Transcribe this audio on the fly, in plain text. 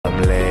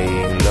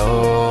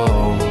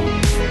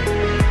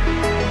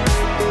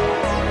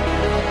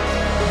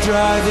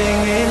driving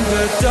in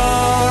the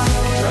dark,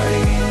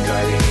 driving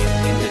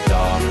in the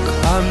dark.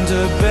 I'm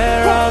the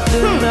bear of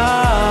the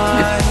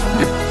night,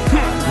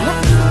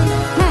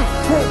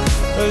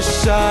 a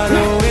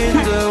shadow in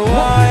the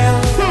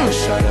wild, a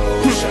shadow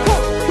in the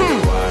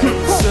wild,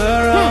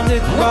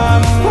 surrounded by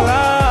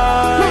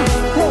moonlight.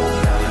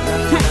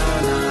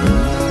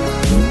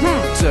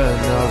 Turn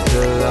off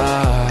the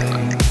light.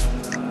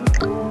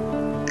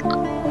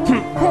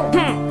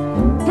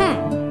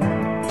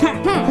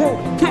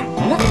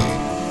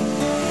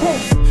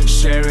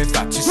 Sheriff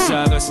at your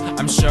service,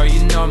 I'm sure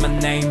you know my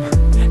name.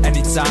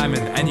 Anytime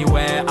and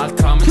anywhere, I'll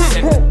come and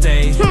save the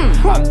day.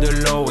 I'm the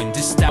law in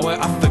this tower,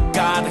 I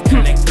forgot I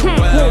can make the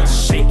world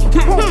shake.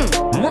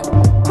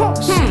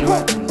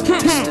 Silhouette in the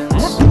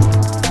distance,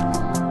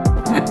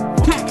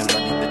 walking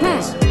alone in the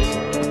desert.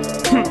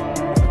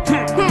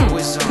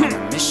 Always on a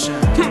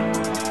mission, cause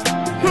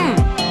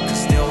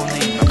they all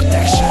need my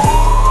protection.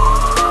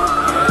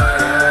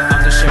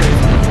 I'm the sheriff,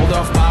 hold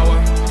off power,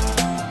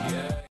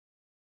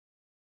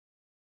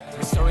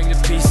 restoring the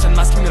peace and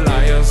masking the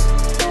liars.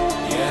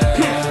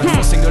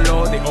 Enforcing the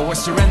law, they always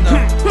surrender.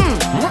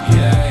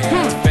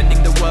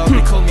 Defending the world,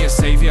 they call me a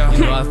savior. You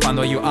know I'll find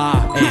where you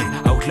are, hey,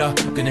 outlaw,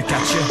 gonna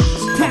catch you.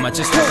 I'm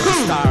just like a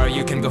star,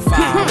 you can go far.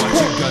 What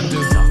you gonna do?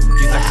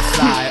 You'd like to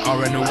fly or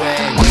run away.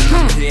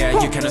 Here,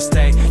 you cannot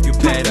stay. You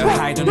better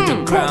hide on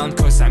the ground,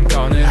 cause I'm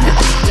gonna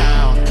hunt you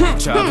down.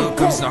 Trouble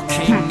comes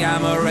knocking,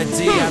 I'm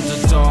already at the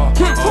door.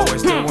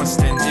 Always the one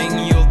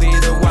standing, you'll be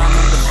the one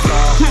on the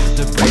floor.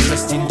 The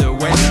bravest in the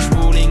west,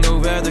 ruling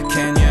over the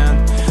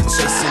canyon.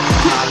 Chasing the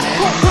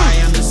island, I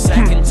am the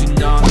second to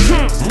none.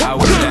 I'll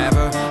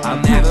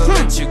never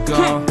let you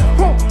go.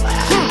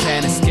 You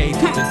can't escape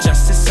the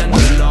justice and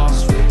the law.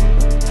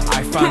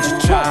 I found your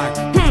track,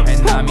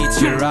 and I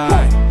meet your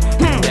eye.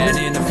 And then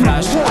in a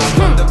flash, I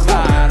won the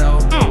battle.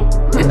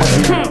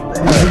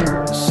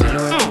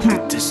 Silhouette in the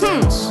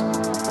distance,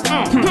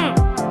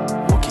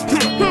 walking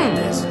along the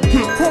desert.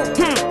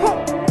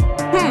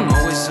 I'm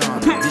always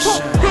on a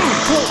mission,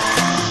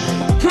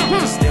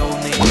 cause they all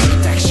need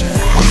protection.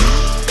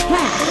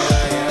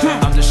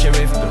 I'm the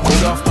sheriff, the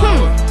hold of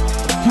power.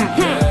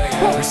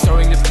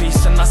 Restoring the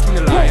peace and masking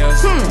the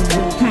liars.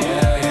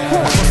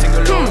 Enforcing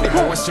the law, they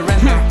always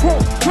surrender.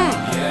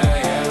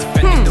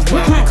 Defending the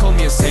world, they call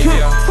me a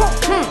savior.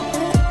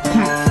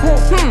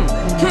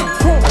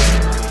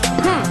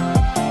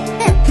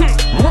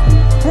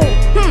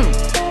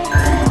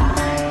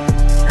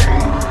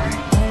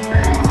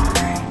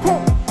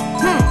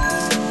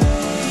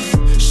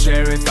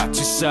 Sheriff at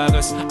your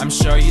service, I'm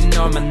sure you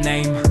know my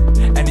name.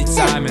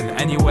 Anytime and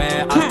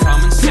anywhere, I'll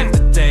come and save the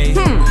day.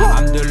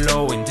 I'm the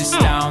law in this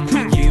town,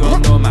 you all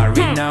know my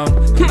renown.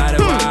 No matter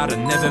what, I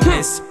never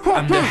miss,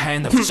 I'm the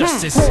hand of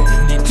justice.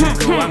 Need to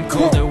go, I'm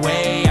called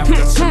away. I've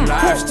got some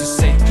lives to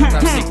save.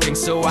 I'm seeking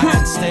so I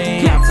can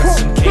stay. I've got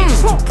some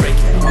cages to break.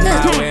 On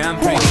my way, I'm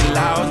pretty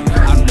loud.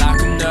 I'm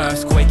like an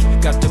earthquake.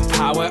 Got the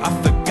power, I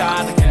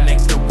forgot I can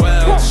make the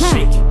world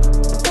shake.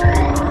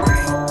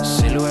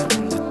 Silhouette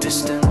in the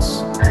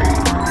distance,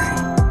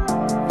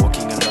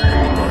 walking alone in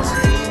the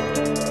desert.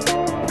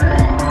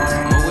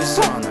 I'm always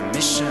on a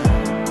mission,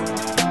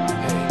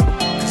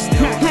 cause they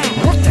all need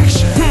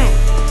protection.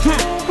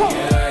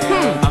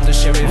 I'm the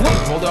sheriff,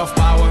 hold off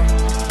power.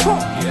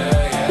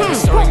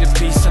 Restoring the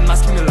peace and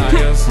masking the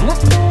liars.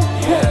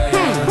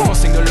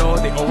 Enforcing the law,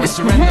 they always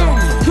surrender.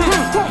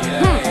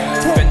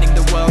 Defending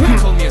the world, they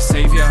call me a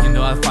savior. You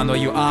know I'll find where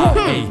you are,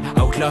 hey,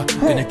 outlaw,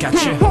 gonna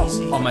catch you.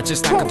 On my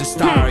just like the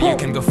star, you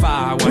can go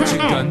far. What you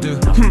gonna do?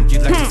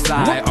 You'd like to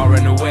fly or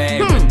run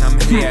away. When I'm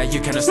here, you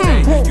cannot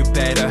stay. You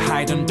better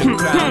hide on the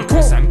ground,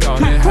 cause I'm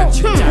gonna hunt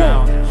you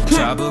down.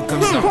 Trouble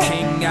comes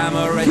knocking, I'm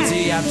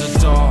already at the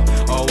door.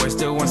 Always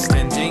the one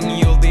standing,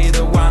 you'll be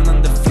the one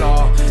on the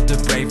floor. The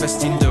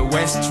bravest in the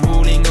west,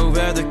 ruling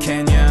over the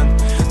canyon.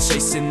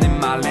 Chasing in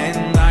my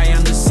land, I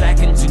am the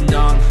second to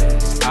none.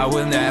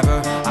 I'll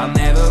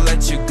never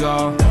let you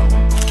go.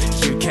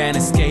 You can't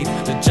escape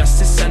the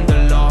justice and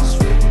the law.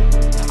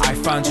 I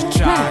found your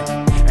track,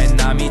 and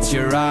I meet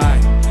your eye.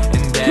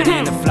 And then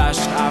in a flash,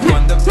 I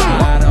won the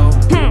battle.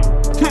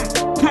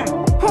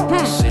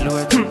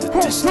 Silhouette in the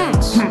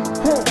distance,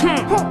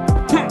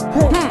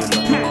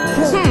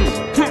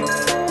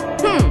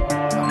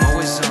 I'm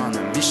always on a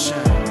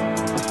mission,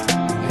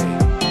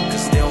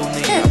 cause they all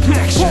need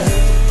protection.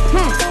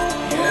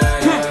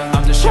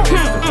 I'm the sheriff, the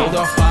hold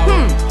off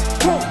power.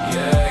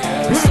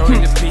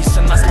 Restoring the peace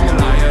and masking the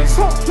liars.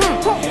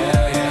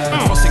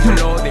 Enforcing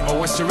the law, they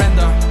always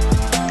surrender.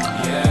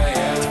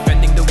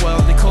 Defending the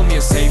world, they call me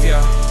a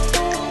savior.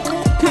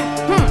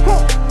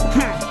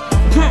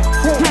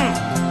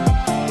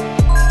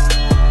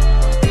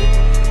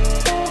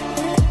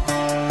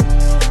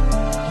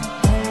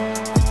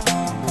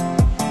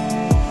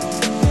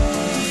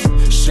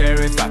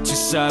 Sheriff at your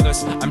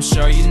service, I'm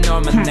sure you know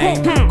my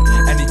name.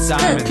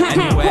 Anytime and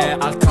anywhere,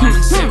 I'll come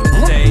and save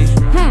the day.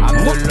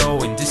 I'm the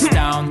law in this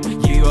town,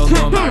 you You all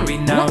know my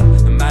renown.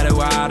 No matter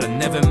what, I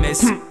never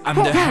miss. I'm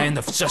the hand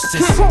of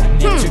justice.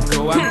 Need to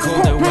go, I'm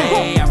called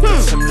away. I've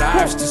got some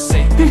lives to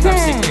save. I'm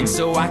seeking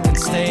so I can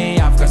stay.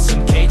 I've got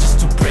some cages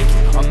to break.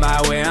 On my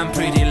way, I'm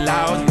pretty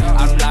loud.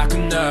 I'm like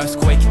an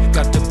earthquake.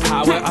 Got the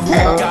power of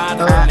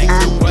God. I can make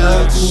the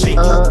world shake.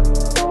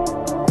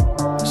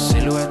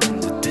 Silhouette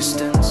in the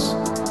distance,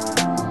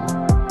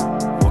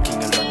 walking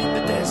alone in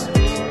the desert.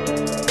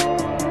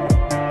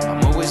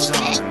 I'm always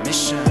on a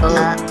mission,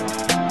 hey,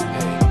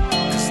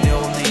 cause they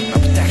all need my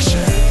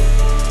protection.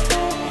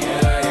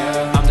 Yeah,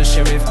 yeah. I'm the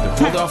sheriff, the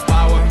holder of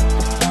power.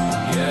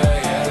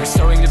 Yeah, yeah.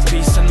 Restoring the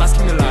peace and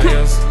masking the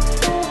liars.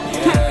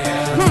 Yeah,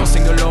 yeah.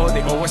 Enforcing the law,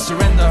 they always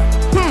surrender.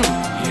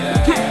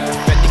 Yeah, yeah.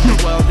 Defending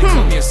the world, they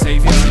call me a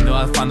savior. You know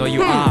I'll find where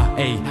you are,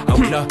 hey,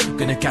 outlaw,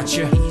 gonna catch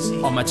you.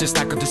 On my just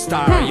like of the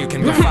star, you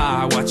can go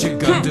far, what you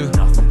gonna do?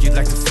 You'd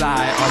like to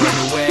fly or run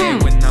away.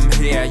 When I'm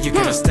here, you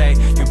gonna stay.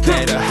 You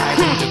better hide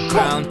in the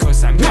ground,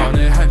 cause I'm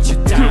gonna hunt you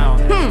down.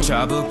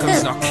 Trouble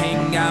comes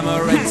knocking, I'm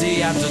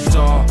already at the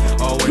door.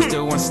 Always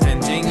the one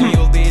standing,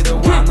 you'll be the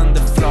one on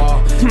the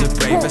floor. The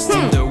bravest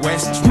in the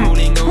west,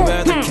 ruling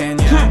over the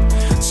canyon.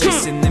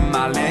 Chasing in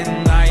my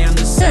land, I am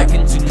the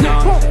second to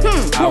none.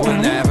 I'll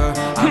never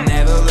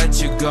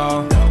let you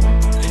go.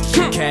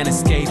 You can't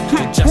escape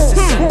the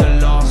justice and the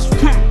laws.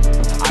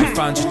 I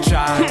found your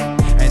tribe,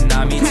 and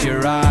I meet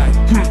your eye.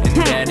 And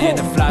then in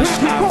a flash,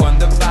 I won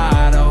the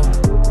battle.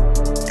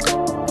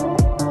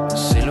 A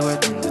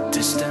silhouette in the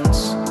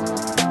distance,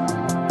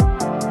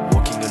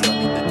 walking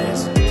alone in the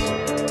desert.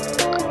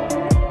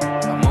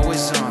 I'm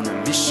always on a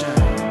mission,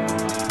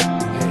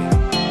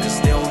 hey, cause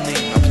they all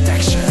need my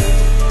protection.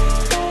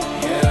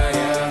 Yeah,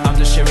 yeah. I'm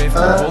the sheriff,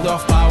 the holder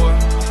of power.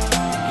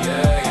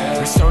 Yeah, yeah.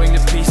 Restoring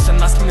the peace and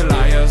masking the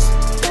liars.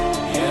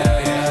 Yeah,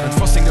 yeah.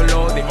 Enforcing the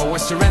law, they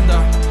always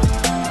surrender.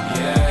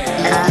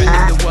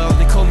 Defending the world,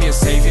 they call me a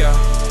savior.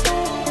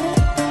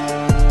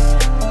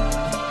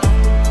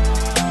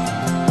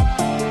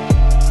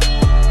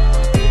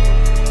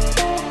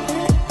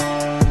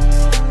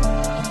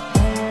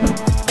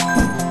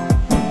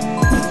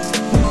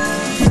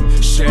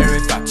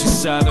 Sheriff at your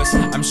service,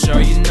 I'm sure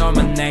you know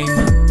my name.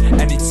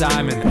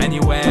 Anytime and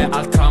anywhere,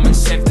 I'll come and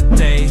save the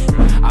day.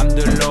 I'm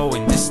the law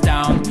in this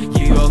town,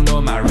 you all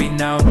know my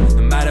renown.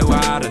 No matter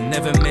what, I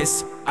never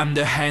miss. I'm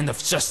the hand of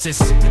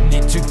justice.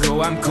 Need to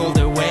go, I'm called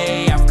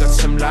away. I've got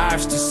some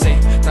lives to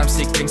save. Time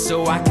seeking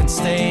so I can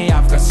stay.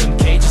 I've got some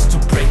cages to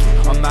break.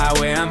 On my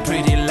way, I'm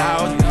pretty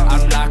loud.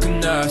 I'm like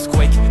an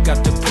earthquake.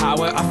 Got the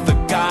power of the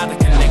God. I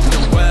can make the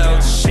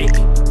world shake.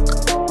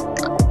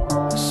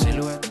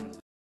 Silhouette in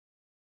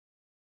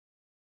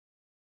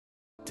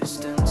the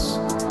distance,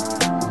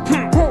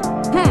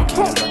 walking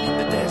alone in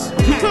the desert.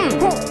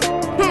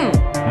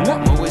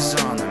 I'm always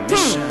on a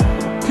mission,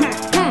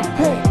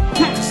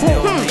 cause they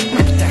all need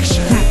my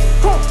protection.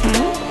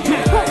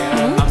 Yeah,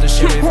 yeah. I'm the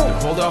sheriff, the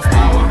holder of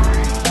power.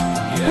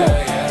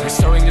 Yeah, yeah.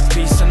 Restoring the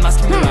peace and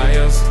masking the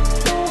liars.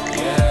 Yeah,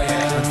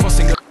 yeah.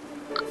 Enforcing the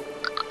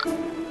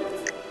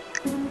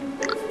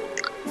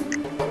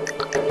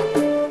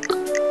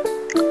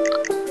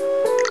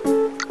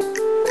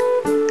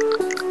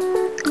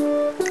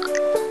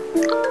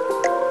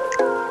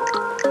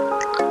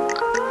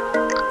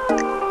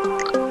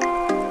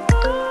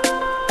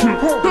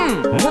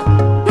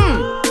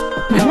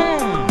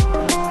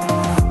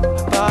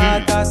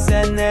patas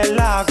en el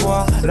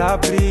agua, la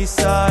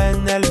brisa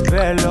en el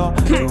pelo,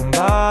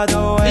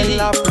 tumbado en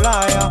la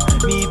playa,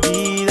 mi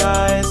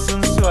vida es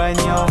un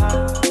sueño.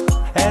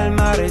 El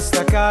mar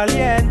está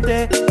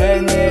caliente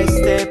en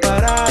este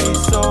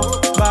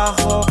paraíso,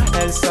 bajo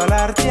el sol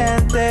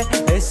ardiente,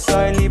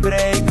 estoy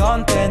libre y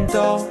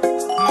contento.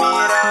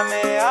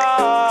 Mírame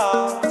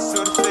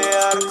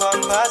surfear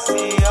con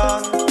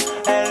pasión,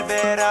 el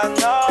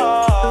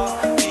verano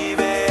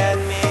vive en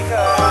mi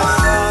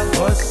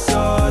corazón.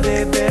 Oso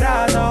de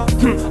verano,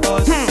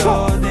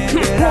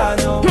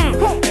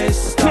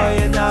 estoy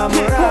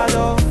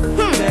enamorado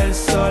del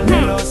sol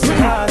del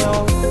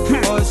océano.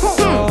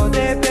 Oso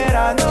de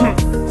verano,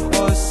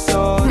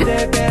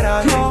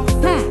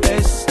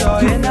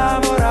 estoy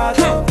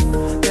enamorado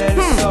del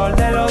sol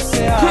del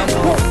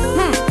océano.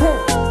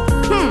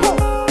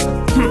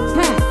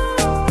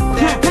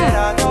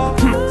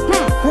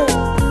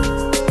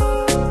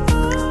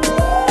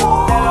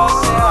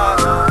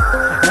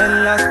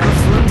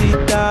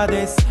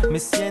 Me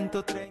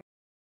siento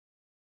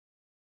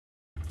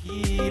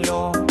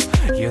tranquilo,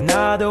 yo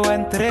nado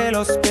entre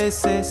los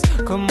peces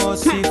como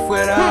si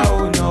fuera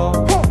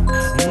uno.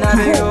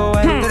 Navego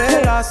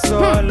entre las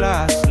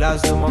olas,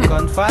 las domo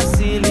con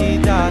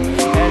facilidad.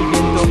 El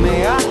viento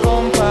me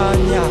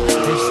acompaña,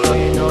 estoy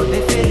lleno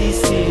de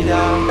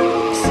felicidad.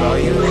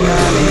 Soy una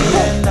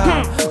leyenda,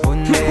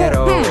 un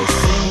héroe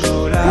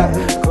singular,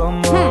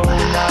 como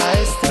una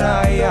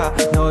estrella,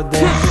 no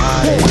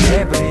dejaré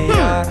de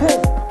brillar.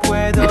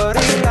 Puedo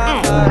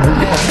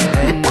relajarme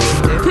en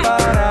este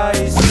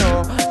paraíso,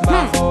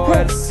 bajo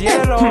el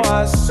cielo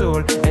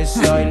azul,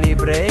 estoy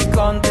libre y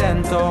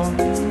contento.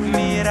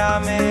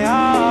 Mírame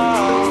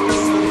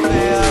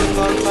surfear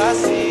con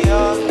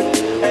pasión,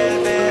 el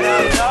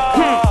verano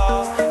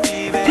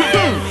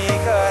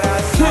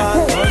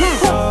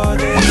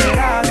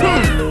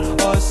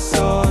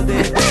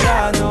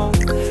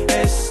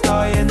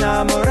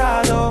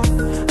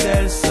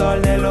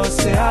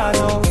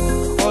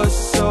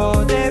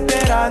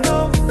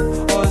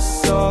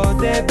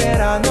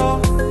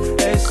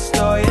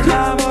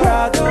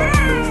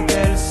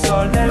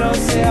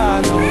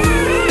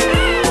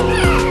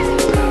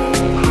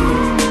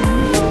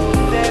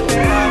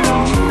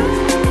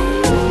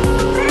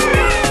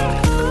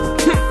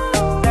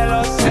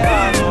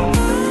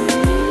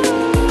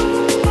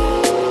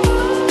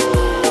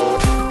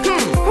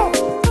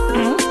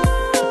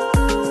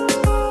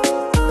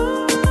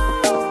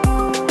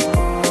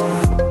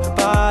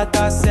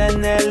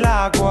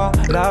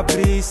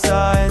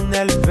brisa en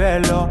el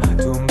pelo,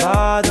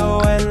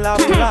 tumbado en la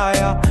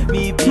playa.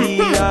 Mi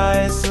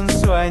vida es un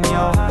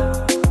sueño.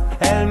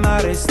 El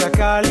mar está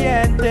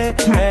caliente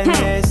en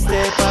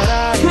este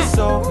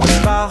paraíso.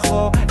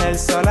 Bajo el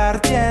sol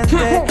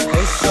ardiente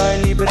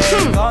estoy libre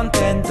y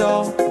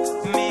contento.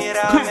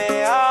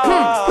 Mírame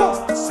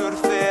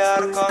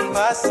surfear con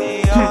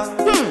pasión.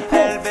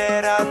 El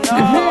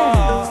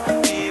verano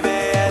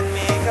vive en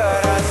mi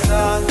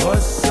corazón.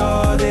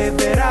 Oso de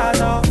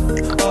verano,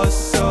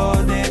 oso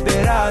de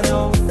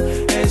verano.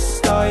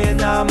 Estoy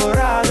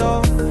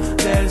enamorado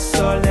del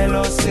sol del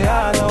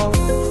océano.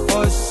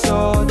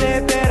 Oso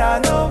de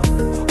verano,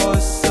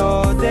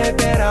 oso de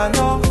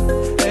verano.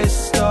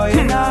 Estoy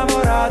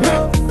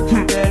enamorado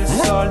del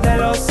sol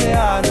del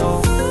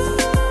océano.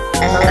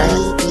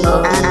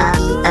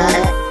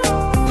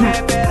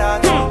 De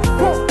verano,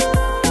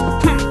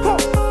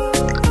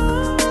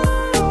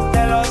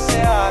 del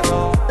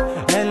océano.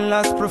 En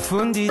las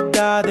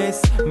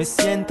profundidades me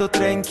siento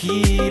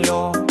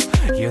tranquilo.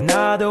 Yo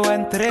nado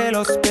entre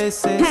los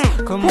peces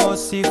como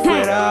si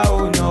fuera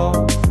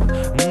uno.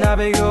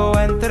 Navego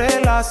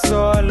entre las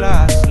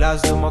olas,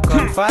 las domo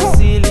con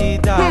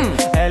facilidad.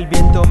 El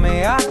viento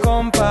me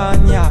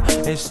acompaña,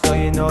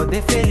 estoy lleno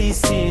de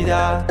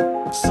felicidad.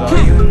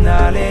 Soy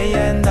una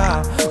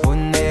leyenda,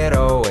 un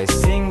héroe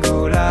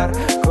singular.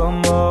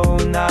 Como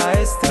una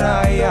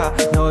estrella,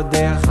 no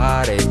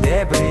dejaré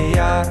de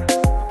brillar.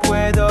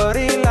 Puedo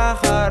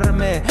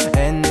relajarme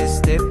en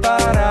este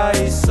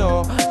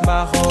paraíso.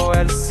 Bajo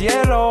el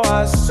cielo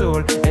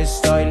azul,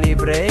 estoy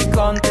libre y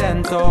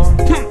contento.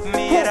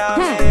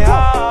 Mírame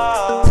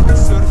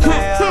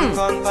surfear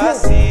con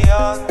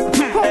pasión.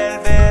 El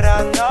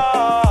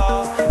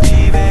verano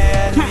vive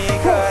en mi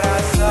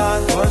corazón.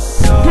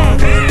 Oso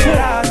de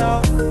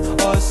verano,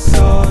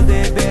 oso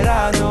de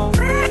verano.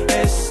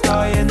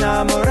 Estoy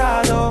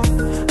enamorado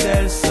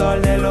del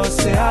sol del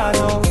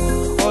océano.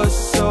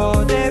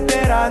 Oso de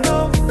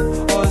verano,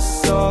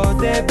 oso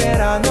de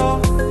verano.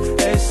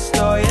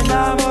 Estoy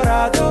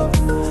enamorado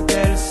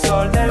del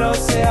sol del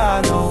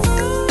océano.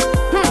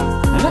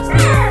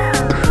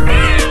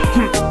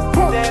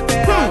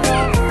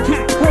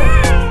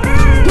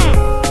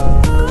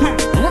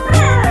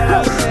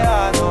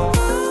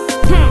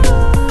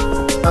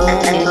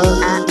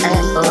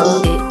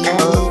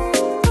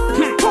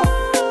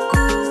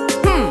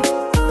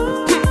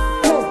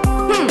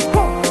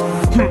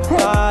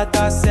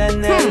 Patas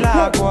en el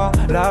agua,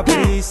 la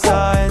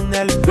brisa en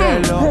el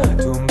pelo,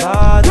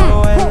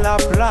 tumbado en la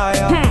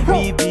playa.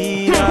 Mi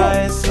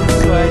vida es un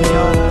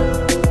sueño.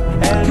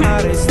 El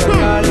mar está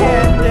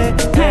caliente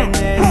en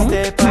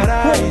este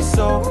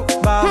paraíso.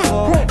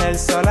 Bajo el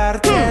sol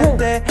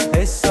ardiente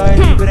estoy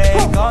libre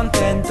y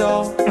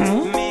contento.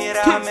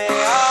 Mírame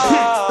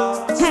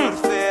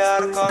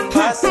surfear con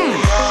pasión.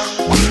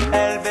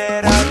 El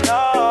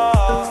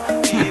verano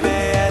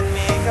vive en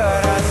mi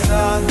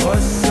corazón.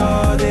 Oso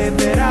de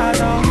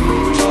verano,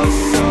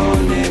 oso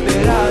de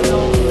verano.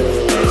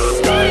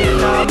 Estoy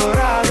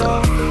enamorado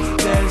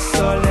del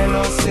sol del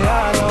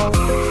océano.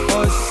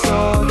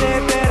 Oso de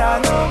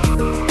verano,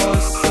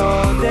 oso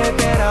de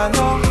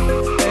verano.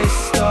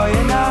 Estoy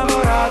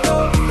enamorado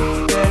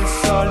del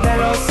sol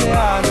del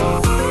océano.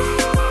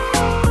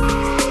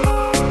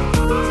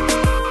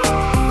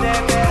 De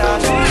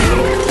verano,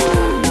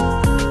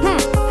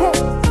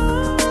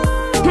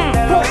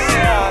 del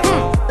océano.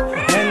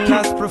 En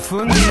las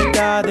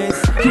profundidades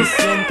me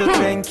siento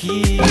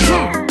tranquilo.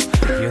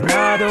 Yo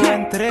nado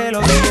entre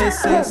los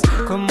peces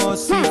como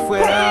si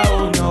fuera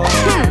uno.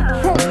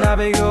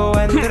 Navego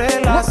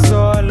entre las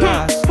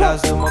olas,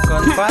 las domo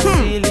con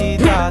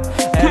facilidad.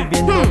 El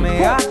viento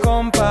me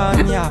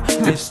acompaña,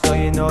 estoy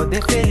lleno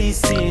de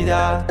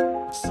felicidad.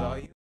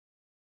 Soy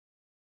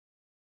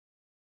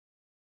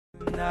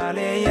una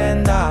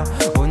leyenda,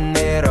 un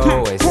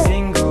héroe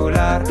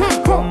singular.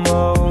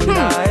 Como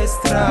una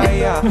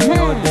estrella,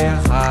 no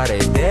dejaré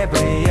de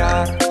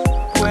brillar.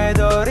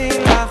 Puedo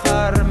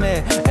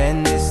relajarme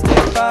en este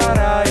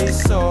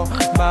paraíso.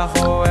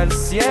 Bajo el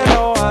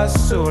cielo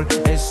azul,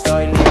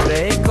 estoy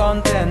libre y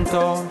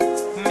contento.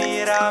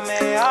 Mírame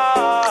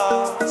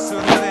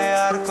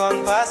surfear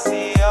con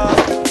pasión.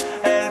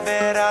 El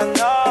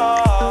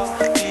verano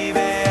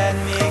vive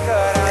en mi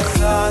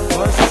corazón.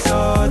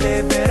 Oso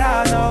de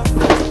verano,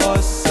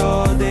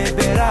 oso de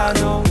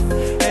verano.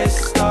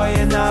 Estoy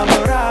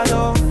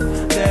enamorado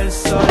del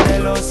sol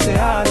del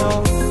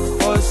océano.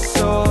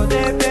 Oso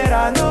de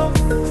verano,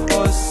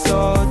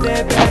 oso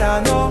de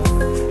verano.